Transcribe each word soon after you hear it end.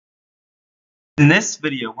In this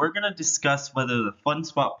video, we're going to discuss whether the fun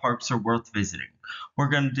spot parks are worth visiting. We're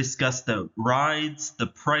going to discuss the rides, the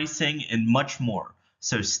pricing, and much more,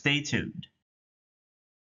 so stay tuned.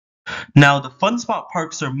 Now, the fun spot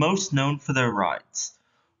parks are most known for their rides.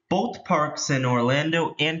 Both parks in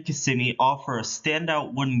Orlando and Kissimmee offer a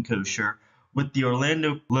standout wooden coaster, with the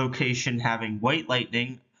Orlando location having White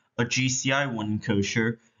Lightning, a GCI wooden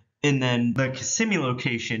coaster, and then the Kissimmee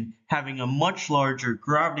location having a much larger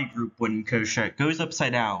Gravity Group wooden coaster that goes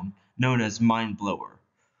upside down, known as Mind Blower.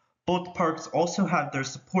 Both parks also have their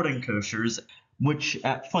supporting coasters, which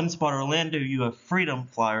at Fun Spot Orlando you have Freedom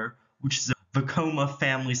Flyer, which is a Vekoma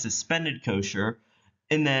family suspended coaster,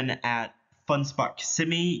 and then at Fun Spot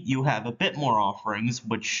Kissimmee you have a bit more offerings,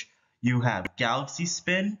 which you have Galaxy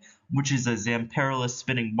Spin, which is a Zamperla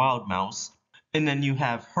spinning wild mouse, and then you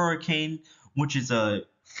have Hurricane, which is a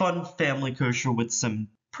fun family coaster with some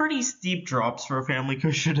pretty steep drops for a family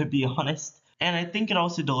coaster, to be honest. And I think it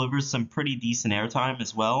also delivers some pretty decent airtime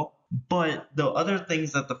as well. But the other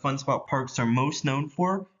things that the Fun Spot parks are most known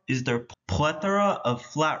for is their plethora of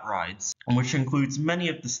flat rides, which includes many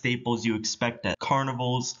of the staples you expect at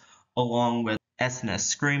carnivals, along with S&S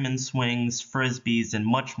Screamin' Swings, Frisbees, and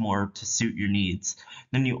much more to suit your needs.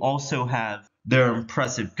 Then you also have their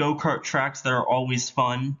impressive go-kart tracks that are always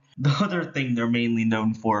fun. The other thing they're mainly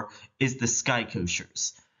known for is the sky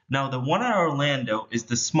coasters. Now, the one at Orlando is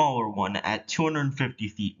the smaller one at 250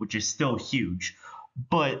 feet, which is still huge.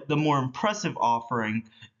 But the more impressive offering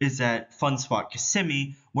is at Fun Spot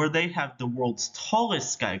Kissimmee, where they have the world's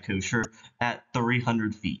tallest sky coaster at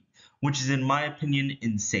 300 feet, which is, in my opinion,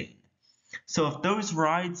 insane. So if those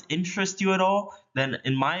rides interest you at all, then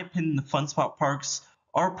in my opinion, the Fun Spot parks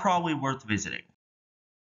are probably worth visiting.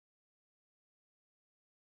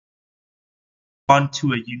 On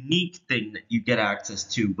to a unique thing that you get access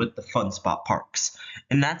to with the Fun Spot parks,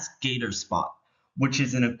 and that's Gator Spot, which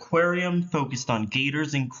is an aquarium focused on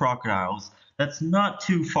gators and crocodiles that's not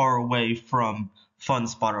too far away from Fun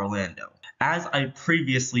Spot Orlando. As I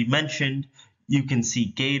previously mentioned, you can see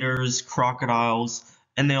gators, crocodiles,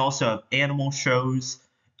 and they also have animal shows,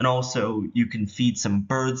 and also you can feed some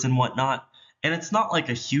birds and whatnot. And it's not like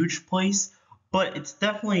a huge place, but it's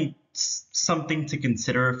definitely something to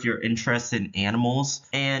consider if you're interested in animals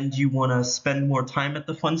and you want to spend more time at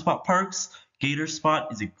the Fun Spot parks. Gator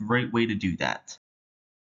Spot is a great way to do that.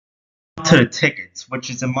 To the tickets,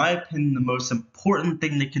 which is, in my opinion, the most important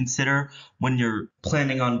thing to consider when you're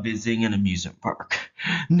planning on visiting an amusement park.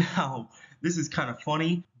 Now, this is kind of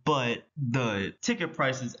funny, but the ticket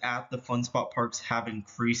prices at the Fun Spot parks have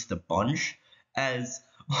increased a bunch, as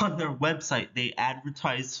on their website they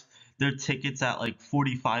advertise their tickets at like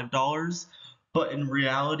 $45, but in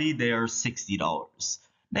reality they are $60.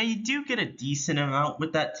 Now, you do get a decent amount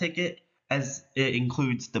with that ticket, as it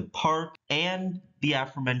includes the park and the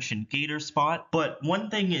aforementioned Gator Spot. But one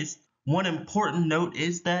important note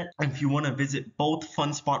is that if you want to visit both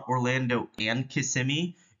Fun Spot Orlando and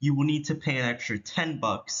Kissimmee, you will need to pay an extra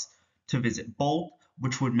 $10 to visit both,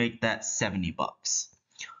 which would make that $70.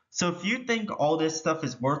 So if you think all this stuff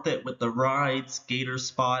is worth it with the rides, Gator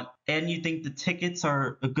Spot, and you think the tickets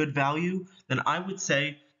are a good value, then I would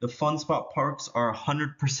say the Fun Spot parks are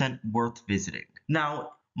 100% worth visiting.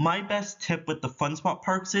 Now, my best tip with the Fun Spot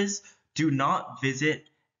parks is do not visit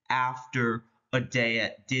after a day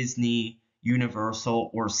at Disney,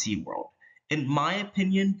 Universal, or SeaWorld. In my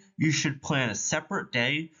opinion, you should plan a separate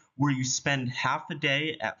day where you spend half a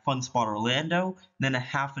day at Fun Spot Orlando, then a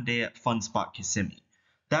half a day at Fun Spot Kissimmee.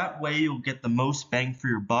 That way you'll get the most bang for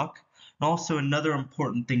your buck. And also, another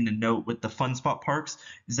important thing to note with the Fun Spot parks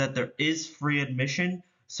is that there is free admission.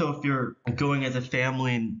 So if you're going as a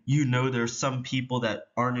family and you know there's some people that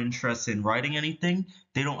aren't interested in riding anything,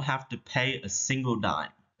 they don't have to pay a single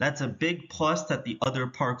dime. That's a big plus that the other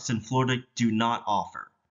parks in Florida do not offer.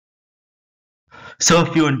 So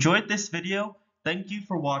if you enjoyed this video, thank you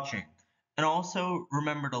for watching. And also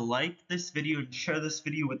remember to like this video and share this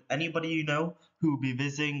video with anybody you know who will be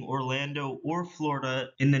visiting Orlando or Florida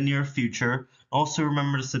in the near future. Also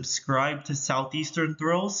remember to subscribe to Southeastern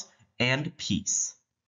Thrills, and peace.